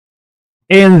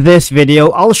In this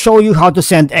video, I'll show you how to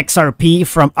send XRP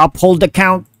from Uphold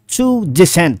account to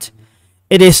Dcent.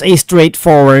 It is a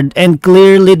straightforward and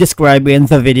clearly described in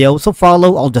the video, so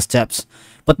follow all the steps.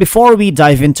 But before we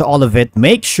dive into all of it,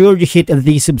 make sure you hit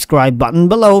the subscribe button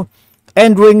below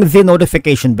and ring the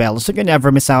notification bell so you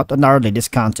never miss out on our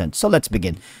latest content. So let's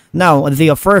begin. Now,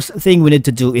 the first thing we need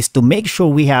to do is to make sure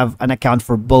we have an account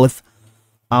for both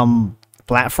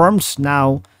platforms.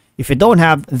 Now, if you don't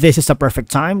have, this is the perfect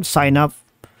time. Sign up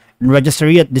and register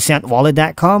at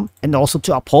decentwallet.com and also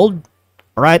to Uphold.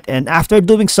 Alright, and after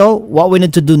doing so, what we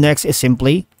need to do next is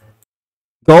simply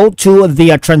go to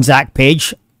the transact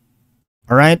page.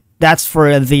 Alright, that's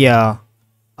for the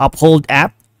Uphold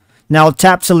app. Now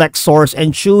tap select source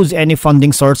and choose any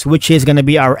funding source, which is going to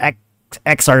be our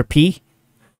XRP.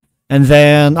 And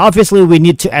then obviously we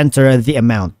need to enter the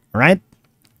amount, right?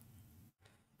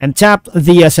 And tap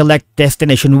the select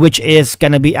destination, which is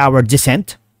going to be our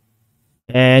Dcent.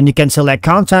 And you can select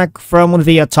contact from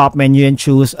the top menu and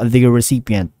choose the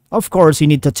recipient. Of course, you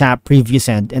need to tap preview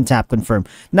send and tap confirm.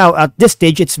 Now, at this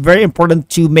stage, it's very important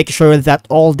to make sure that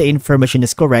all the information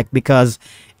is correct because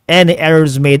any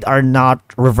errors made are not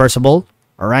reversible.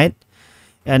 All right.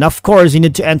 And of course, you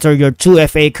need to enter your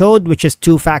 2FA code, which is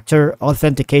two-factor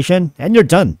authentication, and you're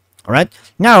done. All right.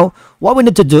 Now, what we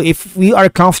need to do, if we are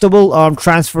comfortable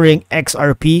transferring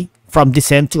XRP from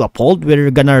Dcent to Uphold,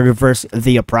 we're gonna reverse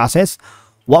the process.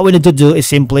 What we need to do is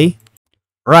simply,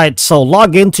 so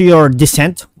log into your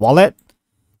Dcent wallet.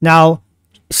 Now,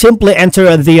 simply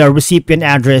enter the recipient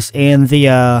address in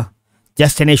the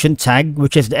destination tag,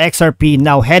 which is the XRP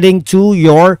now heading to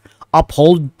your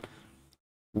Uphold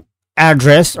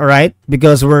address, all right?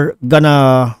 Because we're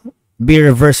gonna be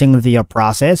reversing the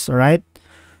process, all right?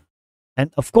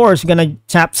 And of course, you're gonna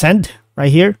tap send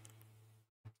right here.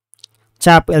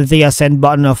 Tap the send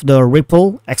button of the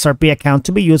Ripple XRP account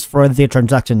to be used for the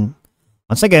transaction.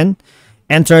 Once again,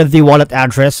 enter the wallet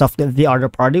address of the other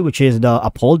party, which is the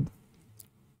Uphold.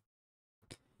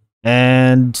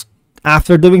 And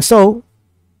after doing so,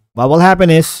 what will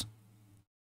happen is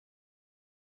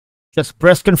just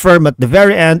press confirm at the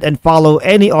very end and follow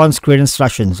any on-screen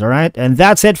instructions, alright? And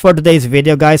that's it for today's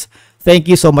video, guys. Thank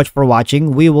you so much for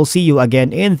watching. We will see you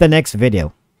again in the next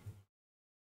video.